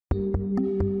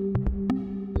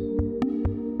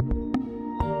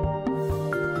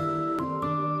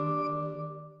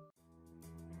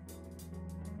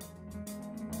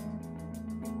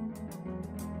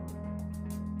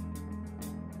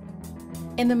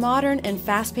In the modern and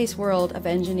fast-paced world of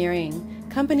engineering,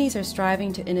 companies are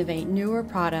striving to innovate newer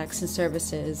products and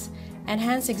services,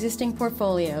 enhance existing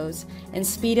portfolios, and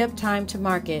speed up time to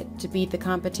market to beat the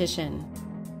competition.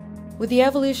 With the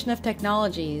evolution of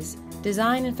technologies,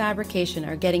 design and fabrication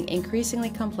are getting increasingly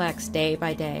complex day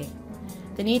by day.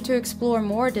 The need to explore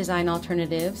more design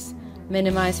alternatives,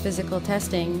 minimize physical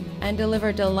testing, and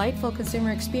deliver delightful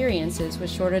consumer experiences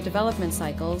with shorter development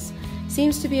cycles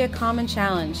seems to be a common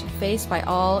challenge faced by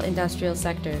all industrial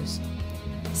sectors.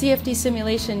 CFD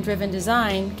simulation-driven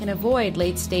design can avoid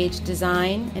late-stage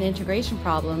design and integration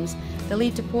problems that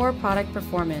lead to poor product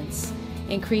performance,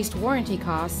 increased warranty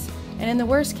costs, and in the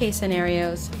worst-case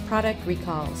scenarios, product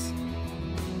recalls.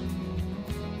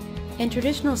 In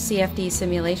traditional CFD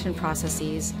simulation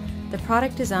processes, the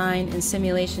product design and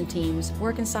simulation teams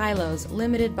work in silos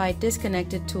limited by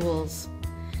disconnected tools.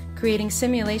 Creating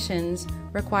simulations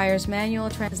requires manual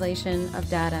translation of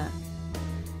data.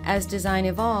 As design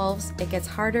evolves, it gets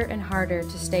harder and harder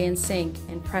to stay in sync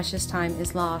and precious time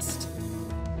is lost.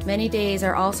 Many days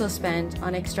are also spent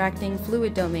on extracting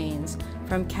fluid domains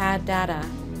from CAD data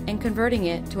and converting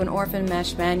it to an orphan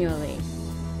mesh manually.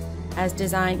 As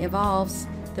design evolves,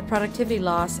 the productivity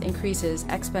loss increases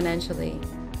exponentially.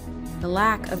 The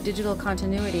lack of digital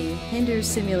continuity hinders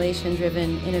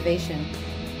simulation-driven innovation.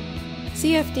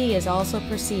 CFD is also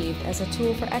perceived as a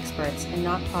tool for experts and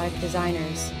not product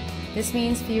designers. This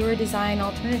means fewer design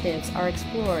alternatives are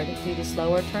explored due to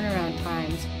slower turnaround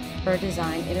times per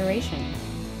design iteration.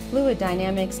 Fluid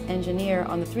Dynamics Engineer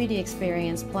on the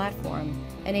 3DEXPERIENCE platform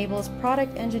enables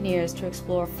product engineers to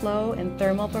explore flow and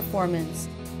thermal performance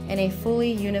in a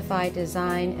fully unified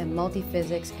design and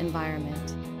multi-physics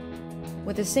environment.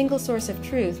 With a single source of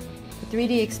truth, the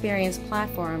 3DEXPERIENCE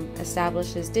platform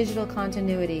establishes digital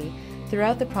continuity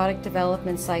throughout the product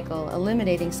development cycle,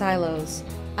 eliminating silos,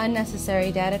 unnecessary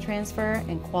data transfer,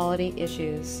 and quality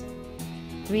issues.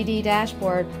 3D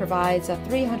Dashboard provides a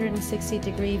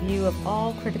 360-degree view of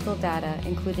all critical data,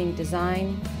 including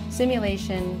design,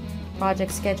 simulation,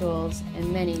 project schedules,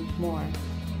 and many more.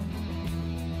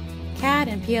 CAD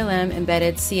and PLM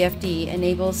embedded CFD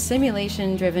enables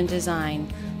simulation-driven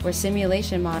design, where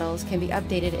simulation models can be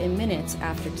updated in minutes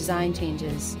after design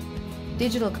changes.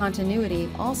 Digital continuity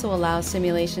also allows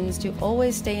simulations to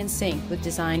always stay in sync with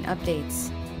design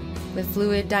updates. With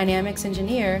Fluid Dynamics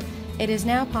Engineer, it is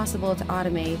now possible to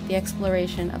automate the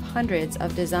exploration of hundreds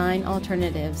of design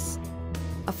alternatives.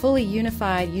 A fully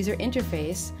unified user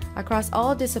interface across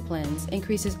all disciplines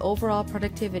increases overall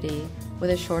productivity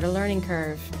with a shorter learning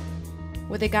curve.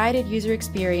 With a guided user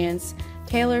experience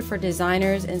tailored for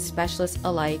designers and specialists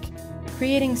alike,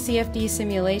 creating CFD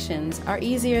simulations are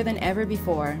easier than ever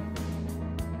before.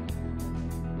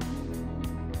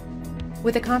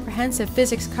 With a comprehensive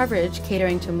physics coverage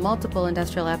catering to multiple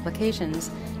industrial applications,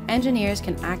 engineers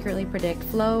can accurately predict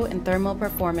flow and thermal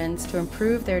performance to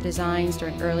improve their designs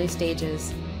during early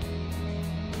stages.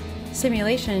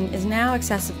 Simulation is now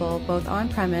accessible both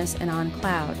on-premise and on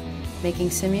cloud, making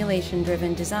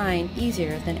simulation-driven design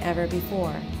easier than ever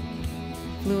before.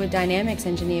 Fluid Dynamics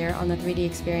Engineer on the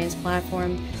 3DEXPERIENCE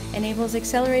platform enables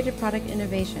accelerated product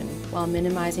innovation while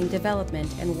minimizing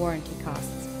development and warranty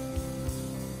costs.